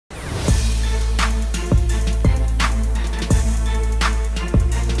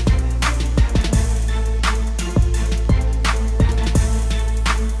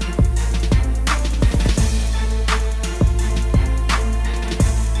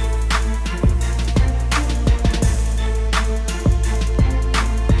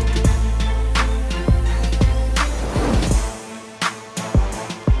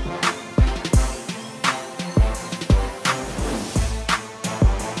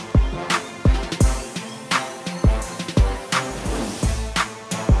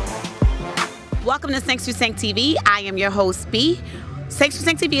Welcome to Se22 TV. I am your host, B.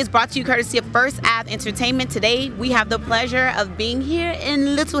 Se22 TV is brought to you courtesy of First Ave Entertainment. Today, we have the pleasure of being here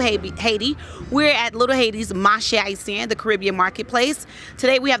in Little Haiti. We're at Little Haiti's Michou, the Caribbean marketplace.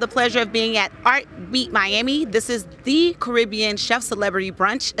 Today, we have the pleasure of being at Art Beat Miami. This is the Caribbean Chef Celebrity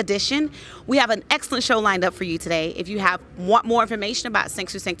Brunch edition. We have an excellent show lined up for you today. If you want more information about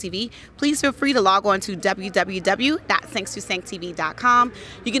Se22 TV, please feel free to log on to www.se22tv.com.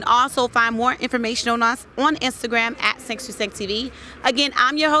 You can also find more information on us on Instagram at Se22 TV. Again,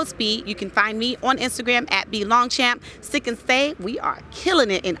 I'm your host, B. You can find me on Instagram at LONGCHAMP. Stick and stay. We are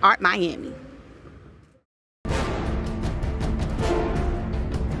killing it in Art Miami.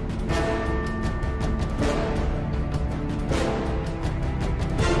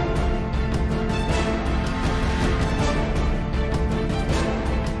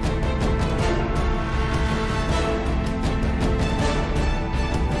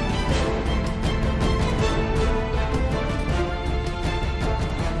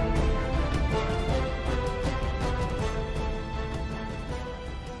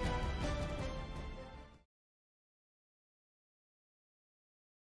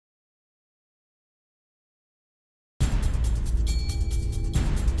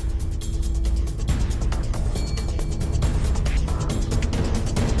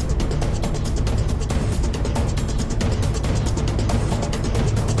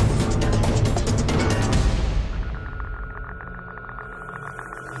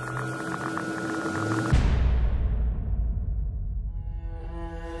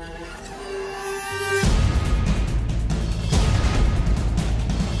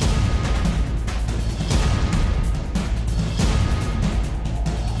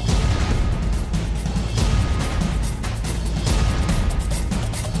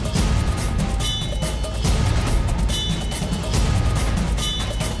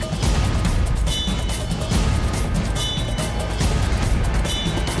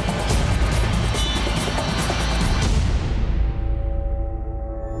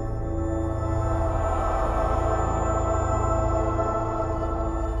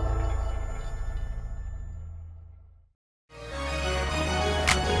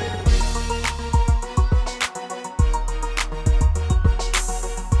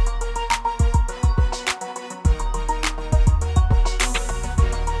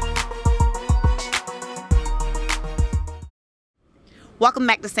 Welcome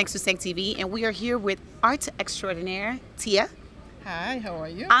back to Se22 TV, and we are here with art extraordinaire, Teeyah. Hi, how are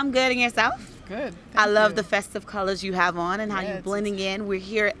you? I'm good, and yourself? Good. I love the festive colors you have on and how you're blending in. We're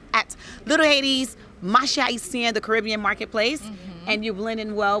here at Little Haiti's Michou, the Caribbean marketplace, and you're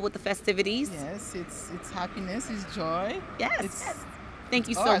blending well with the festivities. Yes, it's happiness, it's joy. Yes. Thank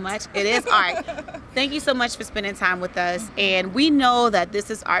you so much. It is art. Thank you so much for spending time with us. And we know that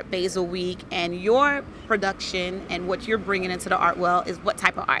this is Art Basel Week, and your production and what you're bringing into the art well is what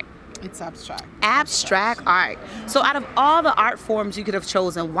type of art? It's abstract. Abstract art. So out of all the art forms you could have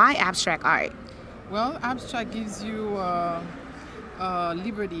chosen, why abstract art? Well, abstract gives you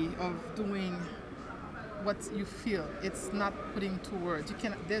liberty of doing what you feel. It's not putting to words.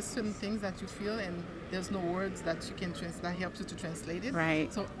 There's certain things that you feel, and there's no words that you can that helps you to translate it.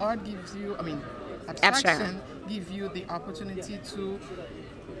 Right. So art gives you, abstraction gives you the opportunity to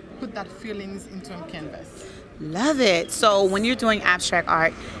put that feelings into a canvas. Love it. So when you're doing abstract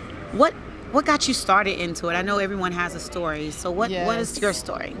art, what got you started into it? I know everyone has a story. So what is your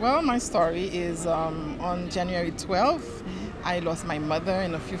story? Well, my story is on January 12th. I lost my mother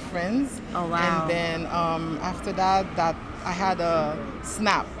and a few friends. Oh, wow. And then after that I had a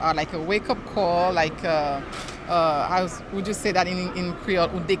snap, like a wake-up call, like would you say that in Creole,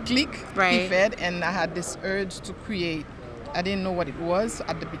 ou déclic, right? And I had this urge to create. I didn't know what it was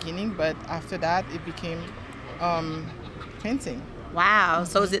at the beginning, but after that it became painting. Wow.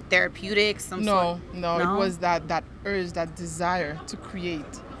 So is it therapeutic? No, it was that urge, that desire to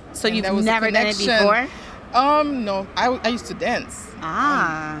create. So you've never done it before? No, I used to dance.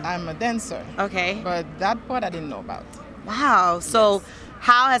 I'm a dancer. Okay. But that part I didn't know about. Wow. So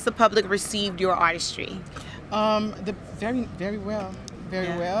how has the public received your artistry? Very, very well.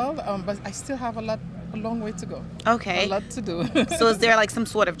 Very well. But I still have a long way to go. Okay. A lot to do. So is there like some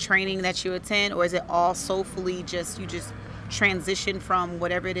sort of training that you attend, or is it all soulfully you just transition from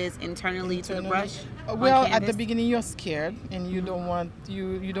whatever it is internally to the brush? Well, at the beginning you're scared, and you don't want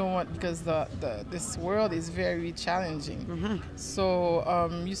because this world is very challenging. So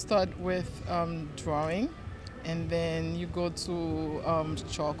you start with drawing, and then you go to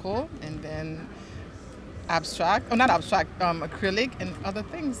charcoal, and then abstract, or not abstract, acrylic and other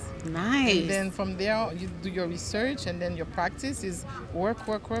things. Nice. And then from there, you do your research, and then your practice is work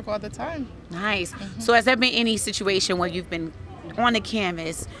all the time. Nice. So has there been any situation where you've been on the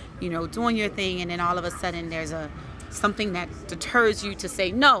canvas, you know, doing your thing, and then all of a sudden there's something that deters you to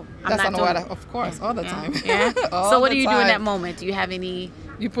say, no, I'm not doing it? Of course, all the time. Yeah. So what do you do in that moment? Do you have any...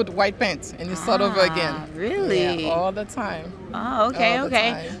 You put white paint and you start over again. Really? Yeah, all the time. Oh, okay,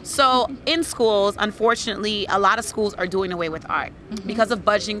 okay. So in schools, unfortunately, a lot of schools are doing away with art because of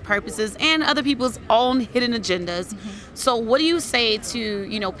budgeting purposes and other people's own hidden agendas. So what do you say to,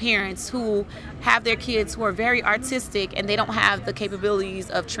 you know, parents who have their kids who are very artistic and they don't have the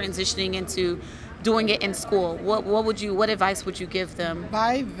capabilities of transitioning into doing it in school? What advice would you give them?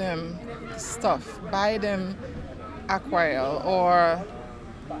 Buy them stuff. Buy them aquarelle or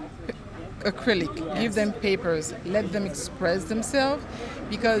acrylic. Yes. Give them papers. Let them express themselves,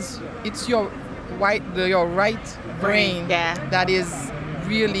 because it's your right brain that is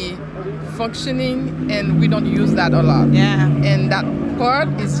really functioning, and we don't use that a lot. Yeah. And that part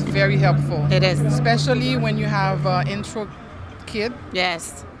is very helpful. It is. Especially when you have an intro kid.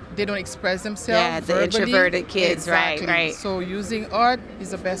 Yes. They don't express themselves. Yeah, the verbally. introverted kids, exactly. right. So using art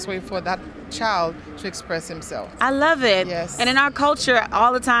is the best way for that child to express himself. I love it. Yes. And in our culture,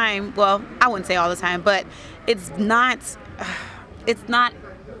 all the time, well, I wouldn't say all the time, but it's not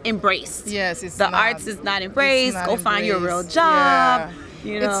embraced. Yes, it's the not. arts is not embraced. Not Go find you a real embraced. job. Yeah.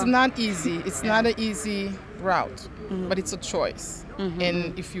 You know. It's not easy. It's not an easy route, but it's a choice.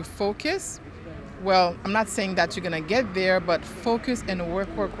 And if you focus, well, I'm not saying that you're gonna get there, but focus and work.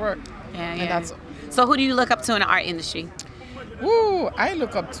 Yeah. And that's. So who do you look up to in the art industry? Ooh, I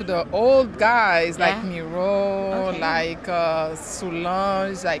look up to the old guys like Michou, Okay. like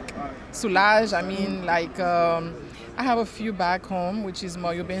Soulage. I mean, like I have a few back home, which is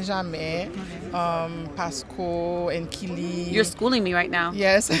Mario Benjamin, Pasco, and Kili. You're schooling me right now.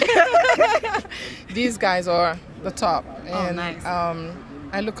 Yes. These guys are the top, and nice.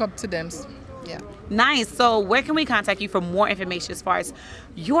 I look up to them. Yeah. Nice. So where can we contact you for more information as far as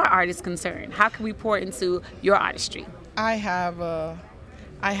your art is concerned? How can we pour into your artistry? I have a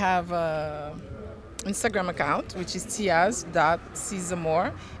Instagram account, which is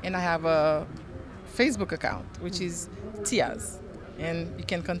teeyahs.seasamore, and I have a Facebook account, which is Teeyahs, and you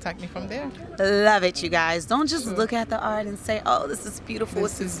can contact me from there. Love it, you guys. Don't just look at the art and say, oh, this is beautiful,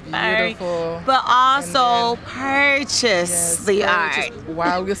 This it's is inspiring, beautiful. but also And purchase the art.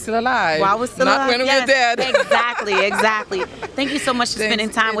 While we're still alive. While we're still Not alive. when Yes, we're dead. Exactly. Thank you so much for spending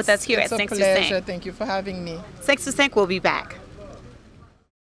time with us here at It's a 5 pleasure. Thank you for having me. 5 will be back.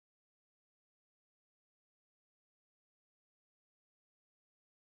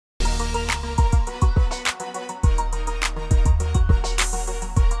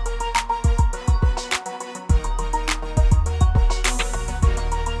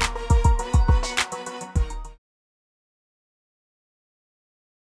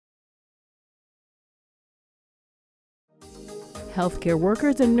 Healthcare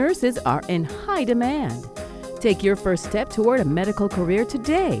workers and nurses are in high demand. Take your first step toward a medical career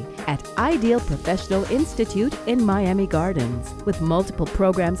today at Ideal Professional Institute in Miami Gardens. With multiple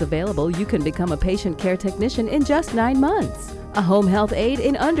programs available, you can become a patient care technician in just 9 months, a home health aide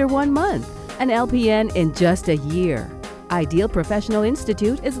in under 1 month, an LPN in just a year. Ideal Professional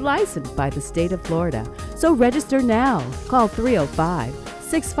Institute is licensed by the state of Florida, so register now. Call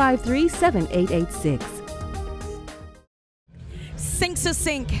 305-653-7886. Sink to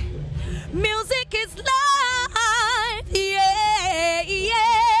sink. Music is life. Yeah,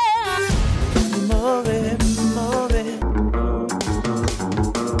 yeah. Move it.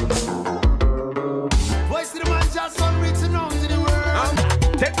 Voice to the man, just on reaching out to the world.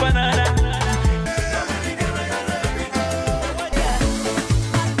 Take banana.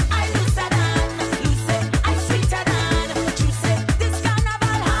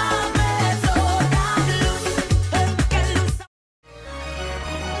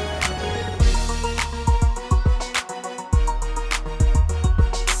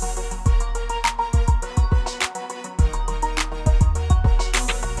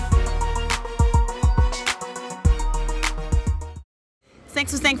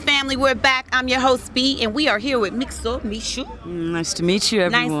 Thanks family, we're back. I'm your host B, and we are here with Michou. Nice to meet you,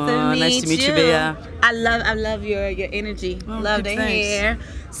 everyone. Nice to meet you. Bea. I love your energy. Oh, love good, the hair.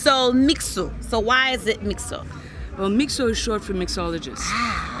 So Michou. So why is it Michou? Well, Mixo is short for mixologist,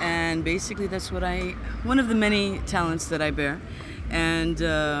 and basically that's what one of the many talents that I bear. And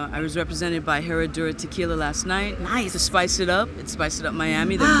I was represented by Herradura Tequila last night. Nice. To spice it up. It spiced it up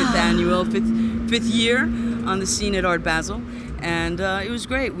Miami, the fifth year on the scene at Art Basel. And it was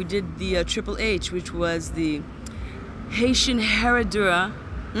great. We did the Triple H, which was the Haitian Herradura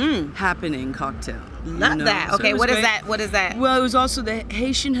happening cocktail. Love that. Okay, so what is that? What is that? Well, it was also the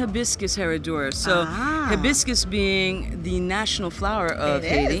Haitian hibiscus herradura. So hibiscus being the national flower of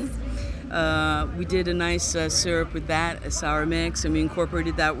Haiti. We did a nice syrup with that, a sour mix, and we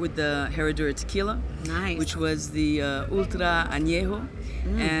incorporated that with the Herradura tequila, which was the Ultra Añejo,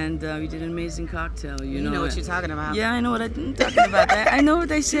 and we did an amazing cocktail. You know what you're talking about. Yeah, I know what I'm talking about. I know what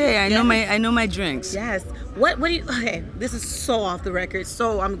they say. I know my drinks. Yes. What do you? Okay, this is so off the record.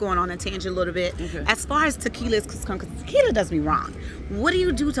 So I'm going on a tangent a little bit. Okay. As far as tequila is concerned, because tequila does me wrong. What do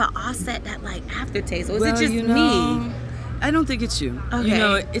you do to offset that like aftertaste, or is it just me? I don't think it's you. Okay. You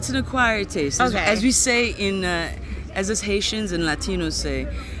know, it's an acquired taste. As we say in, as us Haitians and Latinos say,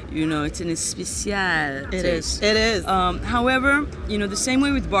 you know, it's an especial taste. It is. However, you know, the same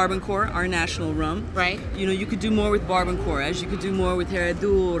way with Barbancourt, our national rum. Right. You know, you could do more with Barbancourt, as you could do more with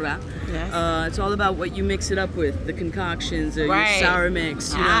Herradura. Yes. It's all about what you mix it up with, the concoctions, or your sour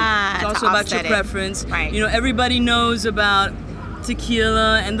mix. You know, it's also about your preference. Right. You know, everybody knows about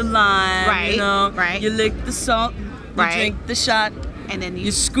tequila and the lime. Right. You know, right. You lick the salt. You drink the shot, and then you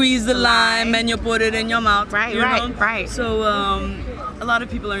squeeze the lime and you put it in your mouth. Right. So a lot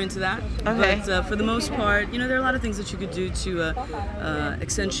of people are into that. Okay. But for the most part, you know, there are a lot of things that you could do to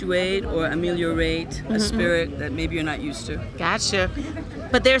accentuate or ameliorate a spirit that maybe you're not used to. Gotcha.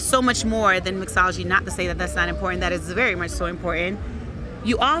 But there's so much more than mixology. Not to say that that's not important. That is very much so important.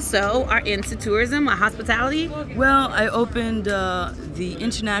 You also are into tourism or hospitality? Well, I opened the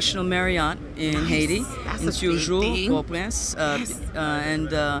International Marriott in Haiti, in Josue, Port-au-Prince,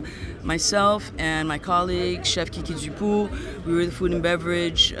 and myself and my colleague, Chef Kiki Dupou, we were the food and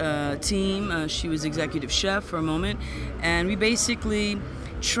beverage team. She was executive chef for a moment, and we basically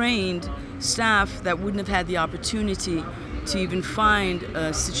trained staff that wouldn't have had the opportunity to even find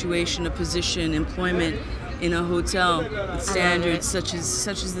a situation, a position, employment in a hotel with standards such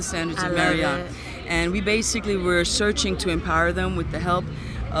as the standards of Marriott. And we basically were searching to empower them with the help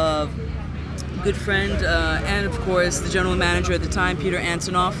of a good friend and of course the general manager at the time, Peter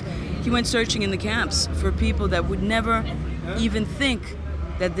Antonoff. He went searching in the camps for people that would never even think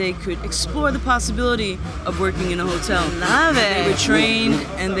that they could explore the possibility of working in a hotel. Love it. They were trained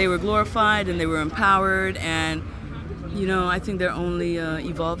and they were glorified and they were empowered, and you know, I think they're only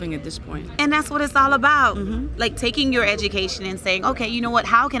evolving at this point. And that's what it's all about. Like taking your education and saying, okay, you know what,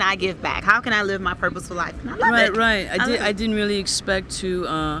 how can I give back? How can I live my purposeful life? And I love it. Right. I didn't really expect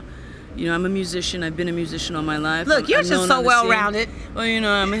to, you know, I'm a musician. I've been a musician all my life. Look, you're just so well-rounded. Well, you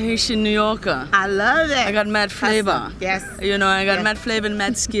know, I'm a Haitian New Yorker. I love it. I got mad flavor. Yes. You know, I got mad flavor and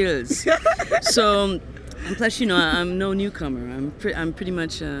mad skills. So, and plus, you know, I'm no newcomer. I'm pretty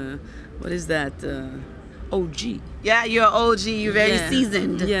much, what is that? OG. Yeah, you're an OG. You're very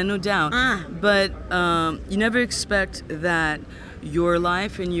seasoned. Yeah, no doubt. But you never expect that your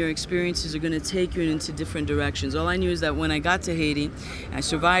life and your experiences are going to take you into different directions. All I knew is that when I got to Haiti, I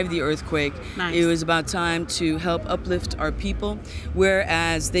survived the earthquake. It was about time to help uplift our people,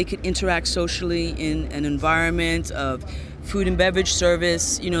 whereas they could interact socially in an environment of food and beverage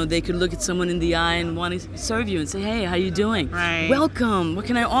service. You know, they could look at someone in the eye and want to serve you and say, hey, how you doing? Right. Welcome. What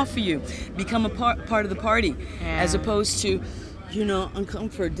can I offer you? Become a part of the party, as opposed to, you know,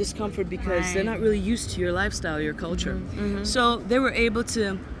 discomfort because they're not really used to your lifestyle, your culture. So they were able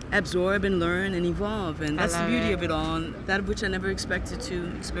to absorb and learn and evolve, and that's the beauty of it all, and that which I never expected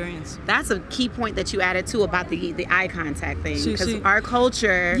to experience. That's a key point that you added too about the eye contact thing, because our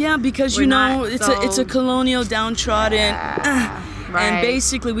culture. Yeah, because you know it's a colonial, downtrodden, and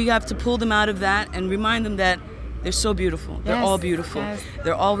basically we have to pull them out of that and remind them that they're so beautiful. They're all beautiful.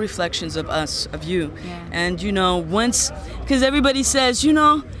 They're all reflections of us, of you. And you know, because everybody says, you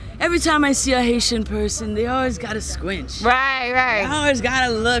know, every time I see a Haitian person, they always gotta squinch. Right. They always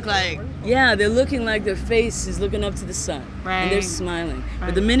gotta look like, they're looking like their face is looking up to the sun. And they're smiling.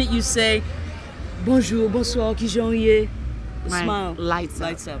 But the minute you say, bonjour, bonsoir, qui j'en y est, the smile lights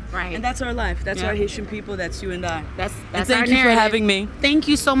up. Right. And that's our life. That's our Haitian people. That's you and I. That's thank you for having me. Thank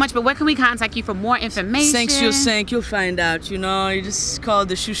you so much. But where can we contact you for more information? 5 you'll find out. You know, you just call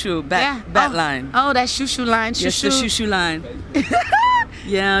the shushu bat line. Oh, that shushu line. Yes, the shushu line.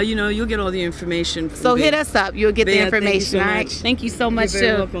 Yeah, you know, you'll get all the information. So hit us up. You'll get the information. Thank you so all right. much. Thank you so much. You're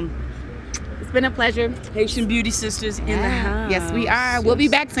very welcome. It's been a pleasure. Haitian Beauty Sisters in the house. Yes, we are. We'll be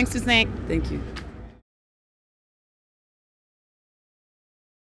back, Sinks to Sink. Thank you.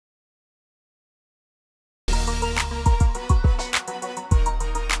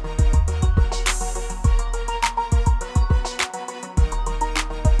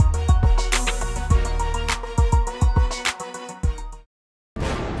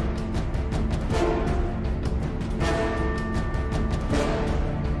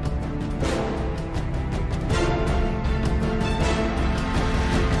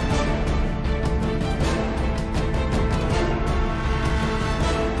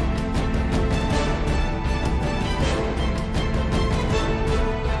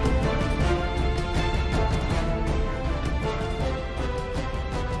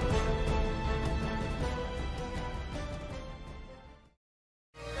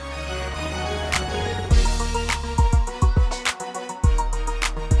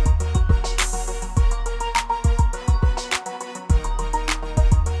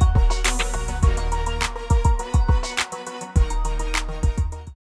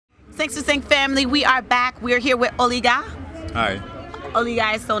 Se22 family, we are back. We're here with Oligarts. Hi.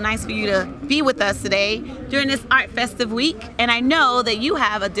 Oligarts, it's so nice for you to be with us today during this art festive week. And I know that you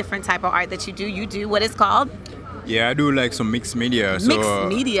have a different type of art that you do. You do what is called? Yeah, I do like some mixed media. Mixed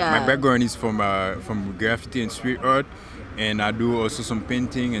media. My background is from graffiti and street art, and I do also some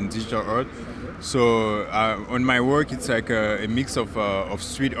painting and digital art. So on my work, it's like a mix of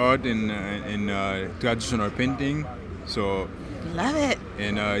street art and traditional painting. So love it.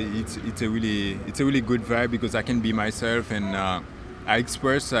 And it's a really good vibe because I can be myself, and I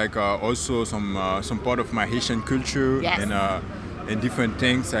express like also some part of my Haitian culture. Yes. And different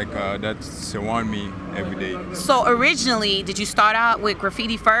things like that surround me every day. So originally, did you start out with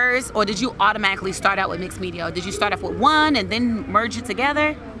graffiti first, or did you automatically start out with mixed media? Or did you start off with one and then merge it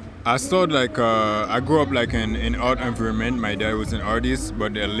together? I started like I grew up like in art environment. My dad was an artist,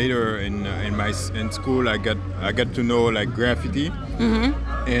 but later in school I got to know like graffiti,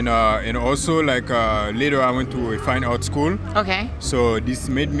 and also like later I went to a fine art school. Okay. So this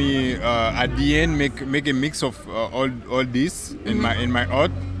made me at the end make a mix of all this in my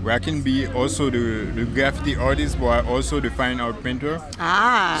art, where I can be also the graffiti artist, but also the fine art painter.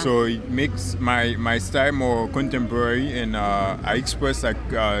 Ah. So it makes my style more contemporary, and I express like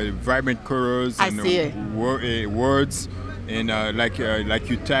vibrant colors and words, and like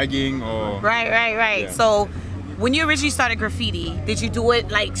you tagging or. Right. Yeah. So when you originally started graffiti, did you do it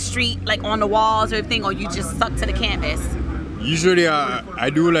like street, like on the walls or everything, or you just stuck to the canvas? Usually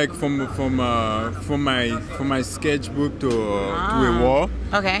I do like from my sketchbook to a wall.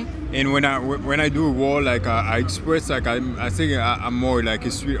 Okay. And when I do a wall, like I express like I think I'm more like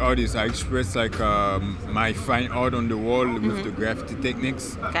a street artist. I express like my fine art on the wall with the graffiti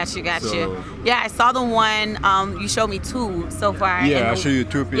techniques. Got you. Yeah, I saw the one you showed me two so far. Yeah, I'll show you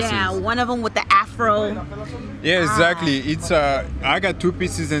two pieces. Yeah, one of them with the afro. Yeah, exactly. It's I got two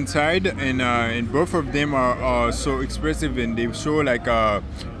pieces inside, and both of them are so expressive, and they show like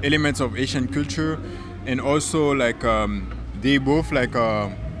elements of Asian culture, and also like they both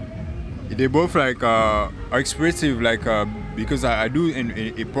are expressive, like because I do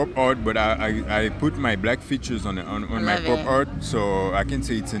a pop art, but I put my black features on my pop art, so I can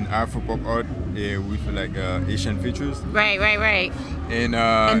say it's an Afro pop art with like Asian features. Right. And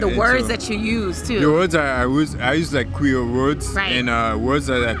the words that you use too. The words I use like queer words, right. And words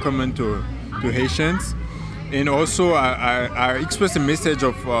that are common to Haitians, and also I express a message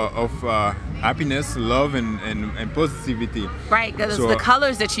of happiness, love, and positivity. Right, because the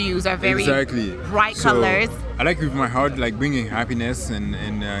colors that you use are very bright colors. I like with my heart, like bringing happiness and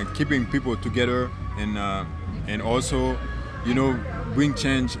keeping people together, and also, you know, bring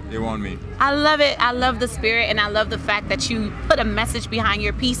change around me. I love it. I love the spirit, and I love the fact that you put a message behind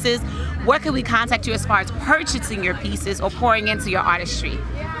your pieces. Where can we contact you as far as purchasing your pieces or pouring into your artistry?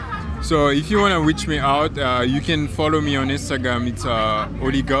 So if you want to reach me out, you can follow me on Instagram. It's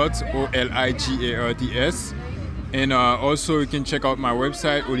Oligarts, Oligarts. And also you can check out my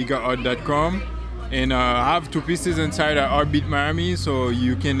website, oligartsart.com. And I have two pieces inside Art Beat Miami, so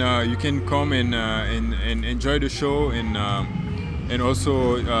you can come and enjoy the show, and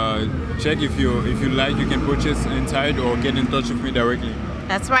also check if you like, you can purchase inside or get in touch with me directly.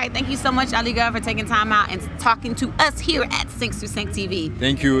 That's right. Thank you so much, Oligarts, for taking time out and talking to us here at Se22 TV.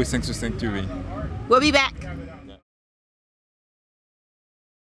 Thank you, Se22 TV. We'll be back.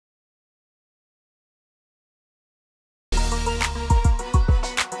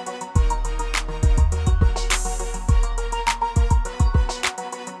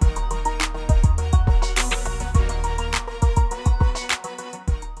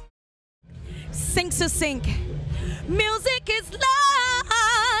 Se22. Music is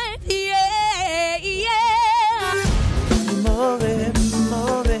life, yeah. Move it.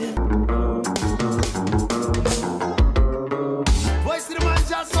 Voice to the man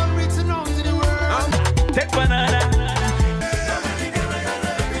just on reaching out to the world. Take banana.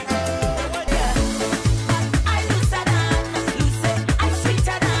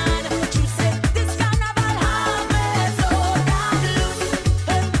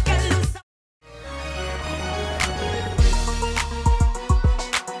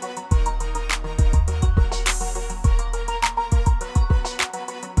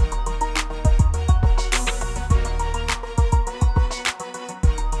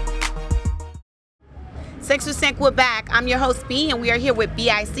 Se22, we're back. I'm your host, B, and we are here with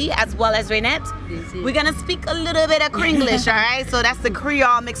BIC as well as Renette. We're gonna speak a little bit of Kringlish, all right? So that's the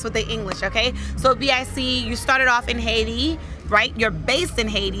Creole mixed with the English, okay? So BIC, you started off in Haiti, right? You're based in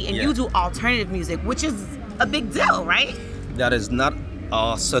Haiti, and you do alternative music, which is a big deal, right? That is not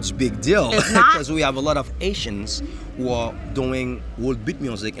such big deal because we have a lot of Asians who are doing world beat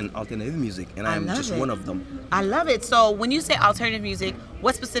music and alternative music, and I'm just one of them. I love it. So when you say alternative music,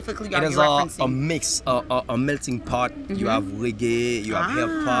 what specifically are you referencing? A mix, a melting pot. You have reggae, you have hip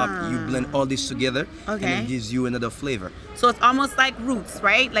hop. You blend all this together, and it gives you another flavor. So it's almost like roots,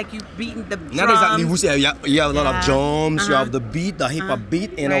 right? Like you beating the drums. Not exactly roots. You have a lot of drums. You have the beat, the hip hop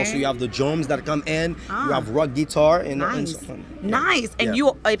beat, and also you have the drums that come in. You have rock guitar and so on. Nice. And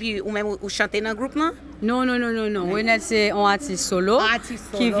you, ou même ou chanter dans groupe là? Non. Renette, c'est un artiste solo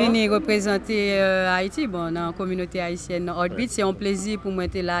qui vient représenter Haïti dans la communauté haïtienne. Heartbeat, c'est un plaisir pour moi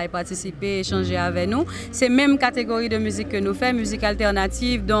d'être là et participer, échanger avec nous. C'est la même catégorie de musique que nous faisons, musique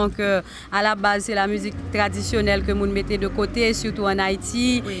alternative. Donc, à la base, c'est la musique traditionnelle que nous mettons de côté, surtout en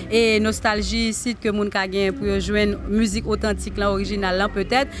Haïti. Et nostalgie ici que nous avons pour jouer musique authentique, originale,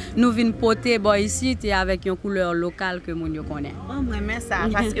 peut-être. Nous venons porter ici avec une couleur locale que nous connaissons. Oh, moi, j'aime ça.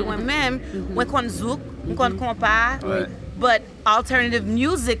 Parce que moi-même, moi, quand je compare, but alternative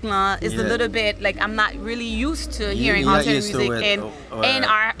music is a little bit like I'm not really used to hearing alternative music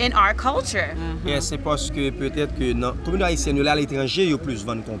in our culture. C'est parce que peut-être que dans la communauté haïtienne à l'étranger, il y a plus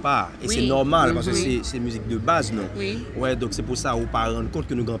de compare et c'est normal parce que c'est musique de base non. Ouais, donc c'est pour ça on pas rendre compte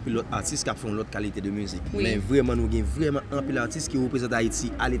que nous avons d'autres artistes qui font l'autre qualité de musique. Mais vraiment nous avons vraiment un pile d'artistes qui représentent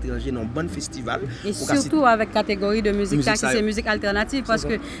Haïti à l'étranger dans un bon festival. Et surtout avec catégorie de musique qui c'est musique alternative parce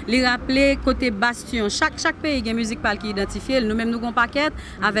que les rappeler côté bastion, chaque pays a une musique qui identifiée. Nous-mêmes nous avons un paquet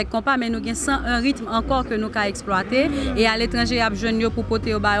avec compas mais nous avons un rythme encore que nous avons exploité et à l'étranger il y a jeunes pour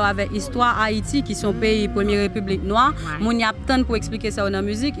porter au bail avec histoire Haïti qui sont pays première république noire. Mon y a tant pour expliquer ça dans la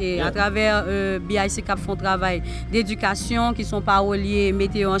musique et à travers BIC qui font travail d'éducation qui sont paroliers,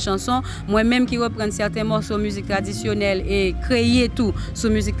 mettez en chanson. Moi-même qui reprends certains morceaux de musique traditionnelle et créer tout sur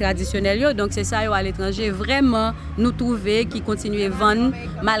musique traditionnelle. Donc c'est ça à l'étranger vraiment nous trouver qui continuer à vendre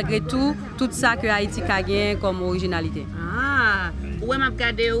malgré tout ça que Haïti a gagné comme originalité. When I'm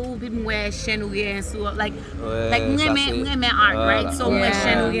gadeu, people wear chenouille sur like me art, right? So wear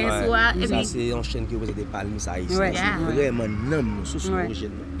chenouille sur. Ça c'est un chaîne qui vous des palmes ça ici. Vraiment non sous origine.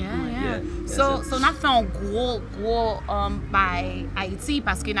 So n'a fait un gros by Haïti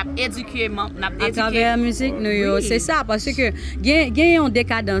parce que n'a éduqué à travers la musique nous c'est ça parce que gagne en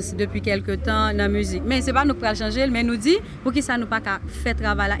décadence depuis quelque temps dans la musique. Mais c'est pas nous pour changer mais nous dit pour que ça nous pas faire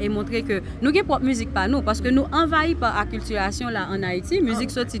travail là et montrer que nous gagne propre musique pas nous parce que nous envahis par acculturation là en Haïti,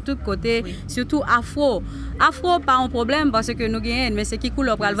 musique sorti tout côté, surtout afro. Afro pas un problème parce que nous gagnons, mais c'est qui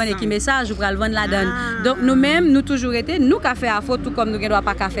couleur pour le vendre et qui message pour le vendre la donne. Donc nous-mêmes, nous toujours été, nous café afro tout comme nous ne doit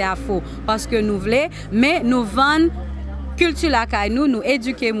pas café afro parce que nous voulons, mais nous vendons culture la caille nous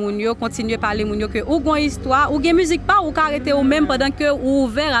éduquer moun yo, continuer parler moun yo que ou gon histoire, ou gen musique pas ou arrêter ou même pendant que ou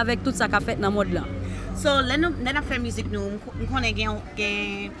ouvert avec tout ça qu'a fait dans mode là. So nous fait musique nous connaît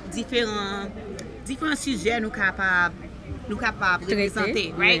différents sujets nous capables de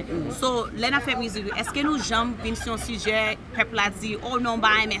présenter, right? So, l'on a fait musique. Est-ce que nous jamais venons sur un sujet, peuple a dit, oh non, bah,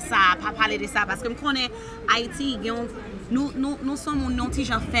 mais ça, pas parler de ça, parce que nous connaissons Haïti, nous sommes un petit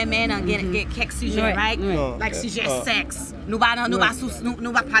genre féminin dans quelques sujets, right? Like sujet sexe. Nous va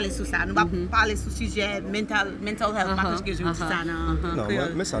parler sur ça. Nous va parler sur sujet mental health, parce que je dis ça. Non,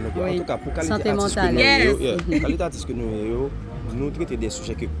 mais ça nous en tout cas pour qualité artiste que nous traiter des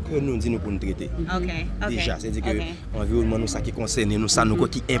sujets que nous disons pour nous traiter. Déjà, c'est-à-dire que l'environnement nous ça qui concerne nous ça nous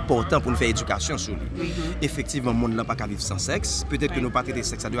qui est important pour nous faire éducation sur lui. Effectivement, le monde n'a pas qu'à vivre sans sexe. Peut-être que nous pas traiter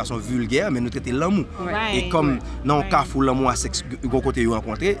sexe de façon vulgaire, mais nous traiter l'amour. Et comme dans le cas où l'amour à sexe au côté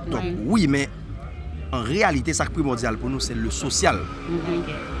rencontré, donc oui, mais en réalité, ça primordial pour nous, c'est le social.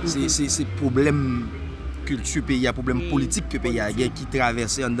 C'est problème culture pays, un problème politique que pays a qui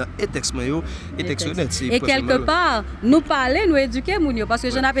traverse dans et texte et texte honnête. Et quelque part, nous parler, nous éduquer moun parce que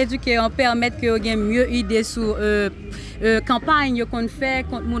je n'ai pas éduqué, on permet que vous ayez mieux idée sur campagne qu'on fait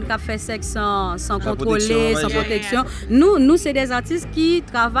contre moun qui fait sexe sans contrôler, sans protection. Nous c'est des artistes qui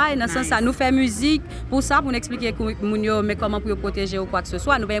travaillent dans ce sens ça, nous fait musique pour ça pour nous expliquer moun mais comment pour protéger ou quoi que ce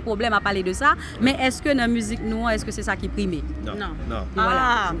soit. Nous avons un problème à parler de ça, mais est-ce que dans la musique nous est-ce que c'est ça qui prime? Non.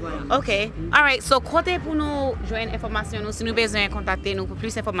 Voilà. OK. All right. So côté pour nous joindre information nous si nous besoin contacter nous pour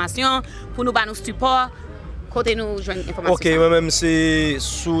plus d'informations pour nous nous support côté nous joindre information. OK, moi-même c'est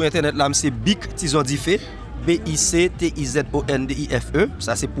sur internet là c'est BEATRICE BICTIZONDIFE,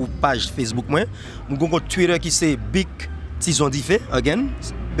 ça c'est pour page Facebook moi. Mon compte Twitter qui c'est BEATRICE again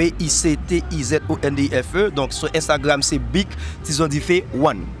BICTIZONDIFE, donc sur Instagram c'est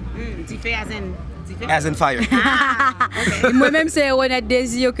BEATRICE1. Dife as in As in fire. Moi-même, c'est Renette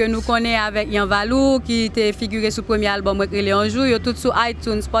Desir que nous connaissons avec Yann Valou, qui était figuré sur le premier album Relé un jour. Yo tout sur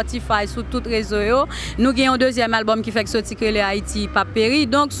iTunes, Spotify, sur tout réseau. Nous avons un deuxième album qui fait que sortir Relé Haïti Papéry.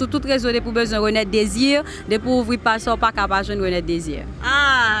 Donc, sur tout réseau, pour besoin de Renette Desir, de pour ouvrir pas ça, pas capable de Renette Desir.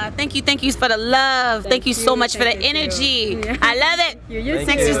 Thank you for the love. Thank you so much for the energy. I love it.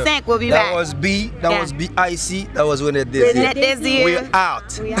 625, we'll be back. That was B, that was BIC, that was Renette Desir. Renette Desir. We're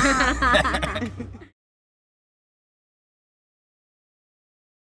out. We out.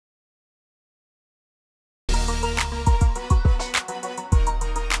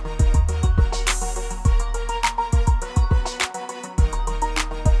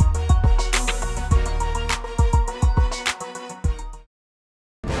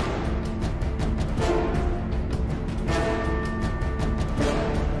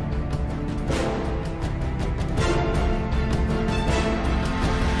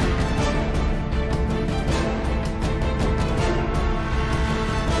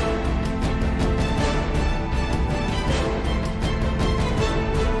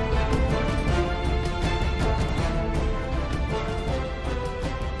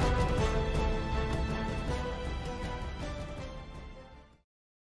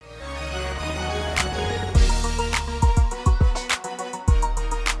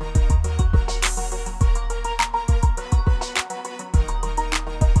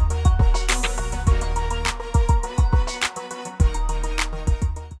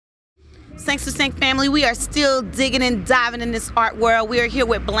 Thanks to Sync family, we are still digging and diving in this art world. We are here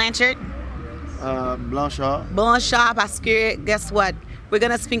with Blanchard. Blanchard. Blanchard, parce que, guess what? We're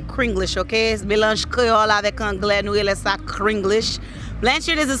gonna speak Kringlish, okay? Mélange créole avec anglais, nous élève ça Kringlish.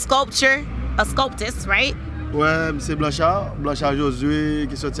 Blanchard is a sculptist, right? Ouais, c'est Blanchard. Blanchard Josue,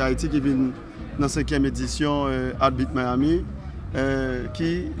 qui sorti à Haïti, qui vient dans la 5e édition Art Beat Miami,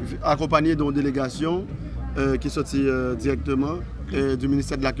 qui accompagné d'une délégation qui est sortie directement du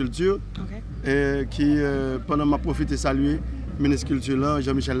ministère de la Culture, qui, pendant ma profite, salué le ministre de la Culture,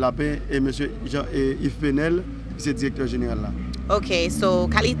 Jean-Michel Lapin, et M. Yves Penel, qui est directeur général là. Ok, so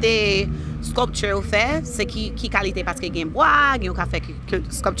qualité sculpture ou fait, c'est qui qualité parce qu'il y a un bois, il y a un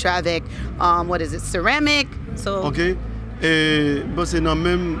sculpture avec, what is it, ceramic. So. Ok, et bon, c'est dans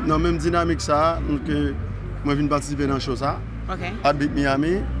la même dynamique ça, que moi je viens participer dans chose ça. Ok. Art Beat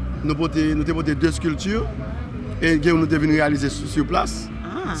Miami, nous avons porté 2 sculptures et nous avons réalisé sur place.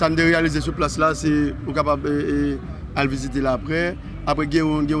 Ça nous avons réalisé sur place là, c'est capable de visiter là après. Après,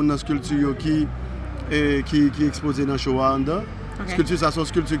 nous avons une sculpture qui est exposée dans le show. Sculpture, ça sont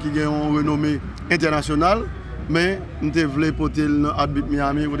sculptures qui ont une renommée internationale, mais nous voulons porter dans Art Beat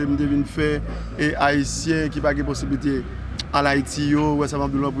Miami, nous devons faire des Haïtiens qui n'ont pas de possibilité à l'Haïti, ou ça va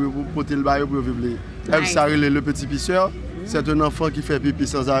pour porter le bail pour vivre. Le petit pisseur, c'est un enfant qui fait pipi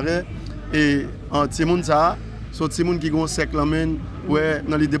sans arrêt. Et en Timoun, ça, c'est Timoun qui a un sec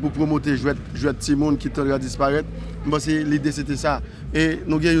dans l'idée pour promouvoir jouer Timoun qui tend à disparaître. L'idée c'était ça. Et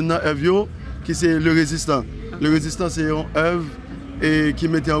nous avons une œuvre qui c'est le résistant. Le résistant, c'est une œuvre qui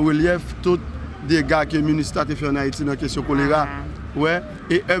mettait en relief tous des gars que le ministère a fait en Haïti dans la question choléra. Ouais.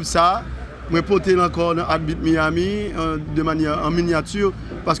 Et œuvre ça, je porte encore dans Art Beat Miami de manière en miniature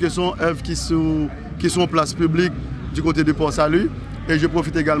parce que ce sont œuvres qui sont en place publique du côté du Port-Salut. Et je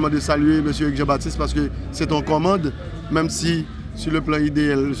profite également de saluer M. Jean-Baptiste parce que c'est en commande, même si sur le plan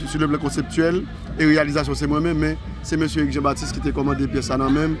idéal, sur le plan conceptuel et réalisation c'est moi-même, mais c'est M. Jean-Baptiste qui t'a commandé pièce ça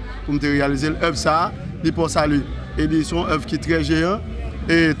même pour me réaliser l'œuvre ça, du Port-Salut. Et ils sont œuvres qui sont très géantes.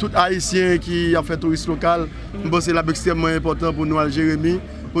 Et tout Haïtien qui a fait tourisme local, c'est extrêmement important pour nous à Jérémy,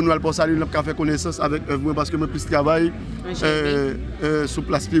 pour nous à Port-Salut, nous avons fait connaissance avec œuvre parce que je plus travaille sur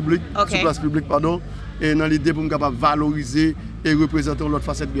place publique, et dans l'idée pour nous capable valoriser et représenter l'autre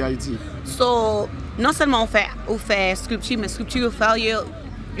facette de Haïti. So, non seulement on fait sculpture, mais sculpture, il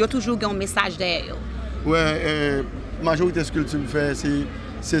y a toujours un message derrière. Oui, la majorité de sculpture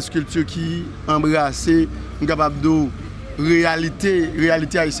c'est sculpture qui embrasse, capable de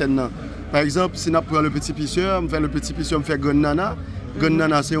réalité haïtienne. Par exemple, si on prend le petit pisseur, on fait le petit pisseur, on fait Grand Nana. Grand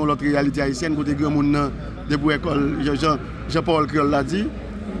Nana, c'est une autre réalité haïtienne. Côté grand monde depuis l'école, Jean-Paul Créole l'a dit.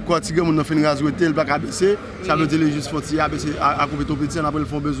 Quand les gens ont fait une rasoir, ils ne peuvent pas baisser. Ça veut dire qu'ils juste font à couper ton petit, après ils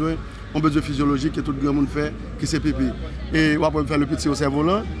font besoin physiologique que tout le monde fait, qui c'est pipi. Et on peut faire le petit au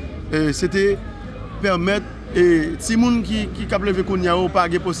cerf-volant. C'était permettre si les gens qui ont levé qu'on n'y a pas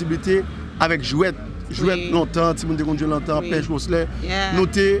de possibilité avec jouet longtemps, si les gens ont longtemps, pêche au sled, nous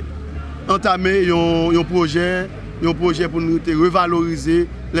avons entamé un projet pour nous revaloriser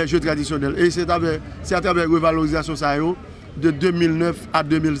les jeux traditionnels. Et c'est à travers la revalorisation de 2009 à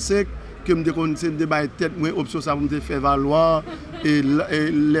 2005 que je me débat tête option ça pour me faire valoir et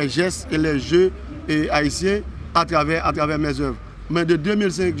les gestes et les jeux haïtien à travers mes œuvres. Mais de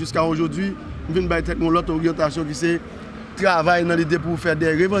 2005 jusqu'à aujourd'hui, je viens de faire l'autre orientation qui c'est travail dans l'idée pour faire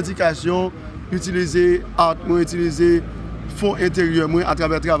des revendications, utiliser art, utiliser fonds intérieur à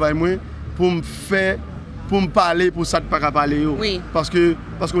travers le travail pour me parler pour ça de pas parler. Oui. Parce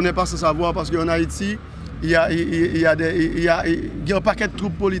qu'on n'est pas sans savoir, parce qu'en Haïti, il y a un paquet de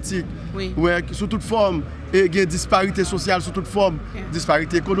troupes politiques, oui. Ouais, sous toute forme, et il y a une disparité sociale sous toute forme,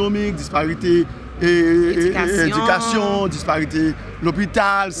 disparité économique, disparité éducation, disparité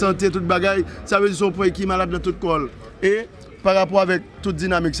l'hôpital, santé, toute bagaille. Ça veut dire son point qui est malade dans toute col. Et par rapport avec toute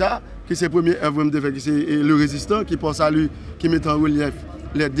dynamique ça, qui c'est le premier œuvre de fait, qui c'est le résistant, qui pense à lui, qui met en relief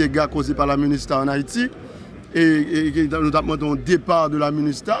les dégâts causés par la MINUSTA en Haïti. Et notamment au départ de la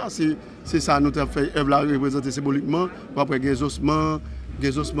MINUSTA, c'est ça nous avons fait œuvre représenter symboliquement. Après, il y a des ossements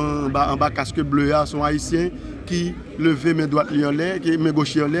en bas casque bleu, sont haïtiens qui levaient mes droites en l'air, mes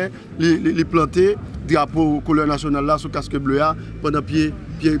gauches en l'air, les planter, drapeau couleur nationale là, sous casque bleu, pendant pied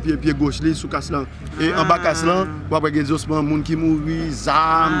gauche sous casque là. Et en bas casque là, après, il y a des ossements, gens qui mourent,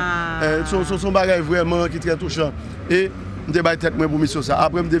 âmes, sont bagages vraiment qui très touchants. Et je débat tête pour mission ça.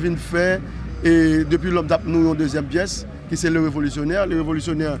 Après, je devine faire. Et depuis l'homme tape nous une deuxième pièce qui c'est le révolutionnaire. Les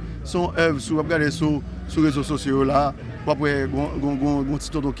révolutionnaires sont œuvres sur les réseaux sociaux là. Après un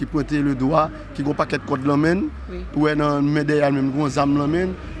petit tonton qui pointe le doigt, qui a un paquet de codes l'emmène, ou un médaille même un âme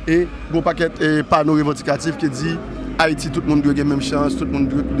l'emmène et un paquet de panneaux revendicatifs qui dit Haïti tout le monde doit avoir même chance, tout le monde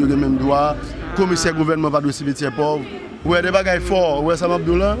doit avoir même droit. Commissaire gouvernement va de cimetière pauvre. Ouais des bagages forts, ouais ça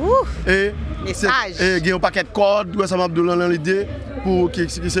m'Abdoula. Et il y a un paquet de codes, ouais ça m'Abdoula dans l'idée pour qui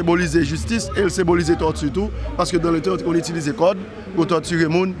symbolise justice et il symbolise torture tout parce que dans le temps on utilise les codes pour torturer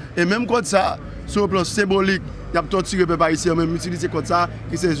les gens et même code ça sur le plan symbolique il y a torturé les peuple ici même utiliser code ça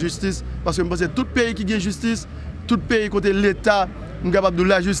qui c'est justice parce que je pense que tout pays qui a justice tout pays côté l'état est capable de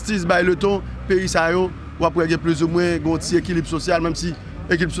la justice bah le temps pays ça yo ou après il y a plus ou moins un petit équilibre social même si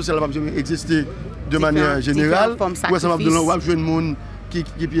l'équilibre social n'a pas existé de manière générale ouais ça va de là ou jeune monde qui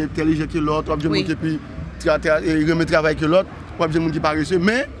est intelligent que l'autre ou jeune monde qui remet travail que l'autre qui paraissent,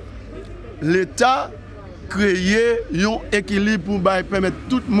 mais l'État créer un équilibre pour permettre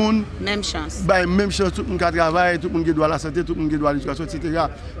tout le monde même chance, tout le monde qui travaille, tout le monde qui doit la santé, tout le monde qui doit l'éducation, etc.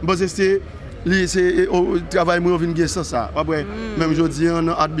 Parce que c'est le travail moi vient gagner ça. Après même aujourd'hui en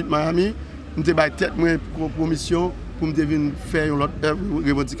Heartbeat Miami, nous te bail tête moi pour mission pour me venir faire une autre œuvre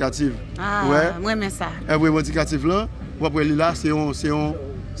revendicative. Ah, moi mais ça. Œuvre revendicative là, après là c'est un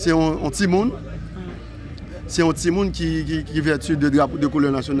petit monde. C'est un petit monde qui vertu de drapeau de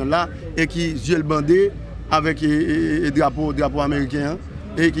couleur nationale là et qui joue le bandé avec un drapeau américain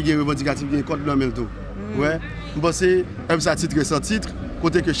et qui a revendicatif qui code blanc tout. Ouais. Bon c'est œuvre ça titre sans titre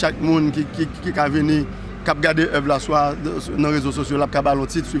côté que chaque monde qui a venir qui regarder œuvre là soit dans les réseaux sociaux là qui a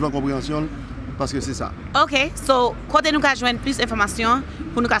titre suivant compréhension parce que c'est ça. OK, so côté nous ka joindre plus d'informations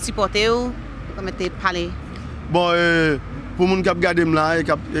pour nous supporter ou comme parler. Bon pour monde qui a regarder là et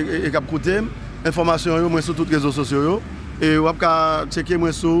qui a écouter information moi sur tous les réseaux sociaux et vous pouvez checker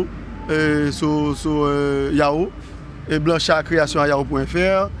moi sur Yahoo et Blanchard création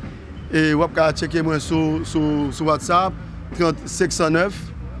yahoo.fr et vous pouvez checker moi sur WhatsApp 509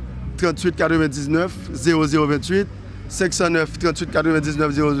 38 99 0028 509 38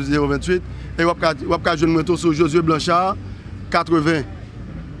 99 0028 et vous pouvez joindre moi sur Josue Blanchard 80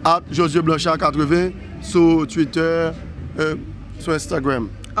 Josue Blanchard 80 sur Twitter sur Instagram.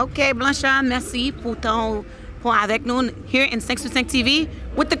 OK, Blanchard, merci pour ton point avec nous here in 625 TV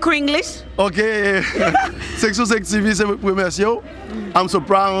with the Kringlish. OK, 625 TV, c'est pour merci. I'm so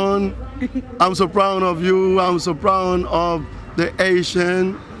proud of you. I'm so proud of the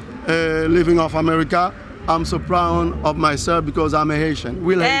Haitian living of America. I'm so proud of myself because I'm a Haitian.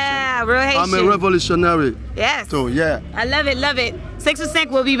 Real Haitian. Real Haitian. I'm a revolutionary. Yes. So, yeah. I love it, love it.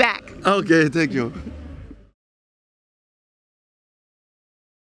 625 will be back. Okay, thank you.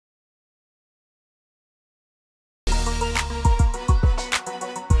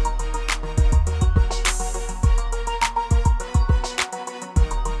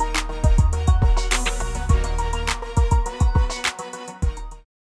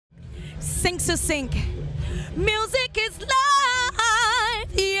 Sink. Music is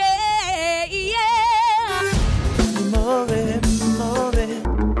life, yeah, yeah. Move.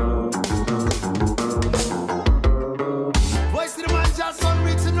 Voice to the man just on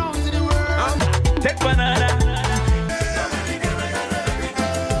reaching out to the world. Take banana.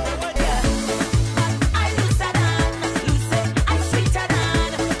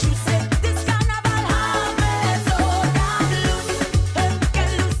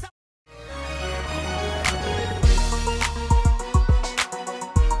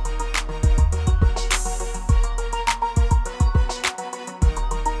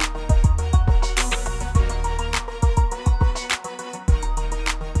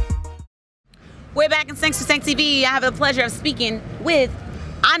 We're back in 622 TV. I have the pleasure of speaking with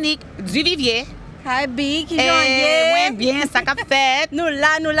Annick Duvivier. Hi B, qui joye? Bien, ça qu'a fait.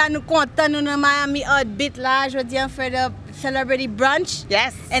 Nous content, nous dans Miami Art Beat là, je dis for the celebrity brunch.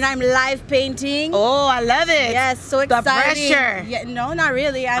 Yes. And I'm live painting. Oh, I love it. Yes, so exciting. The pressure. Yeah, no, not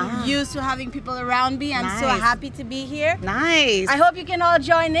really. I'm used to having people around me. I'm so happy to be here. Nice. I hope you can all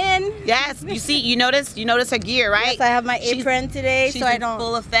join in. Yes. You notice her gear, right? Yes, I have my apron today, she's so I don't.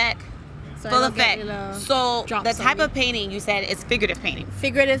 Full effect. So full effect. So the type of painting you said is figurative painting.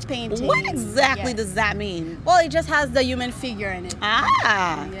 Figurative painting. What exactly does that mean? Well, it just has the human figure in it.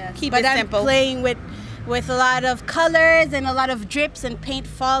 Yes. Keep it simple. I'm playing with a lot of colors and a lot of drips and paint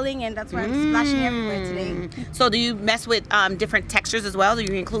falling, and that's why I'm splashing everywhere today. So do you mess with different textures as well? Do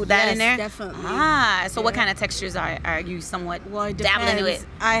you include that in there? Yes, definitely. So what kind of textures are you somewhat dabbling into it?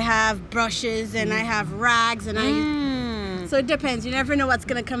 I have brushes and I have rags and so it depends. You never know what's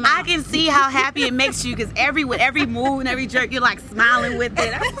gonna come out. I can see how happy it makes you because with every move and every jerk, you're like smiling with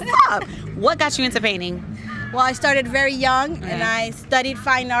it. That's what's up. What got you into painting? Well, I started very young and I studied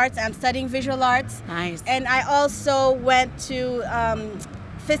fine arts. I'm studying visual arts. Nice. And I also went to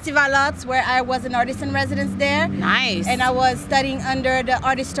Festival Arts where I was an artist in residence there. Nice. And I was studying under the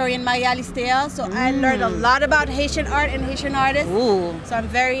art historian Maria Listea. So I learned a lot about Haitian art and Haitian artists. Ooh. So I'm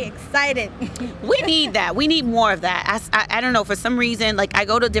very excited. We need that. We need more of that. I don't know, for some reason, like I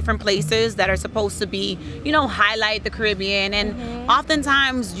go to different places that are supposed to be, highlight the Caribbean. And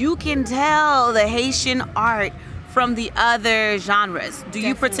oftentimes you can tell the Haitian art from the other genres. Do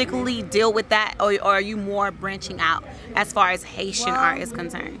you particularly deal with that, or are you more branching out as far as Haitian art is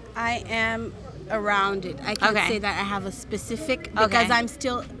concerned? I am around it. I can't say that I have a specific because I'm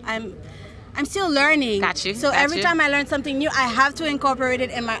still learning. Got you. So every time I learn something new, I have to incorporate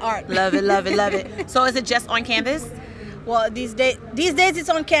it in my art. Love it, love it, love it. So is it just on canvas? Well, these days it's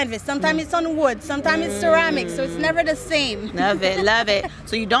on canvas. Sometimes it's on wood. Sometimes it's ceramic. So it's never the same. Love it, love it.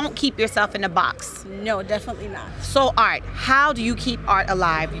 So you don't keep yourself in a box? No, definitely not. So art, how do you keep art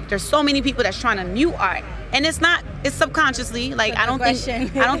alive? There's so many people that's trying to new art, and it's subconsciously. Like I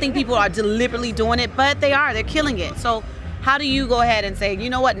don't think people are deliberately doing it, but they are. They're killing it. So how do you go ahead and say, you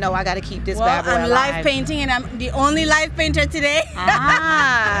know what? No, I got to keep this bad boy alive. I'm live painting, and I'm the only live painter today.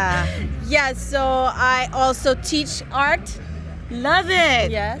 Yeah, so I also teach art. Love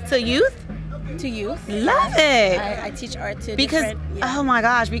it. Yeah. To youth? To youth. Love it. I teach art to because oh my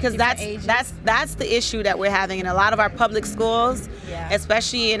gosh, because that's the issue that we're having in a lot of our public schools,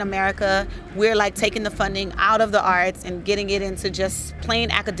 especially in America. We're like taking the funding out of the arts and getting it into just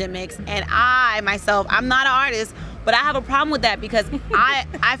plain academics. And I'm not an artist, but I have a problem with that because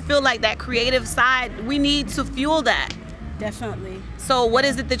I feel like that creative side, we need to fuel that. Definitely. So what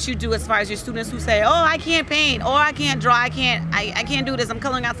is it that you do as far as your students who say, oh, I can't paint, or I can't draw, I can't do this, I'm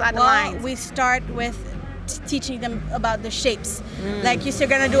coloring outside the lines? We start with teaching them about the shapes. Like you're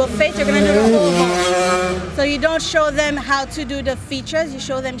gonna do a face, you're gonna do the oval. So you don't show them how to do the features, you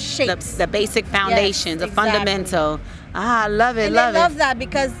show them shapes. The basic foundation, the fundamental. I love it, and love it. I love that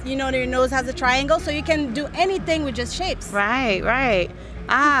because your nose has a triangle, so you can do anything with just shapes. Right, right.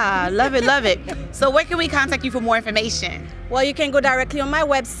 Love it, love it. So where can we contact you for more information? Well, you can go directly on my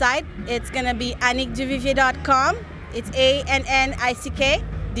website. It's going to be annickduvivier.com. It's ANNICK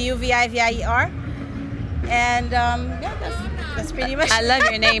DUVIVIER. And that's pretty much I love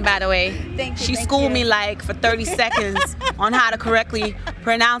your name, by the way. Thank you. She schooled me like for 30 seconds on how to correctly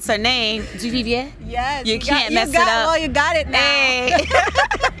pronounce her name. Duvivier? Yes. You can't mess it up. Well, you got it now. Hey.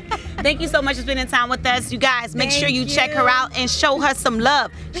 Thank you so much for spending time with us. You guys, make sure you check her out and show her some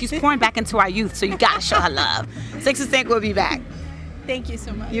love. She's pouring back into our youth, so you got to show her love. 6 to 6 will be back. Thank you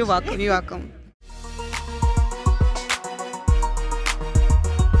so much. You're welcome. You're welcome.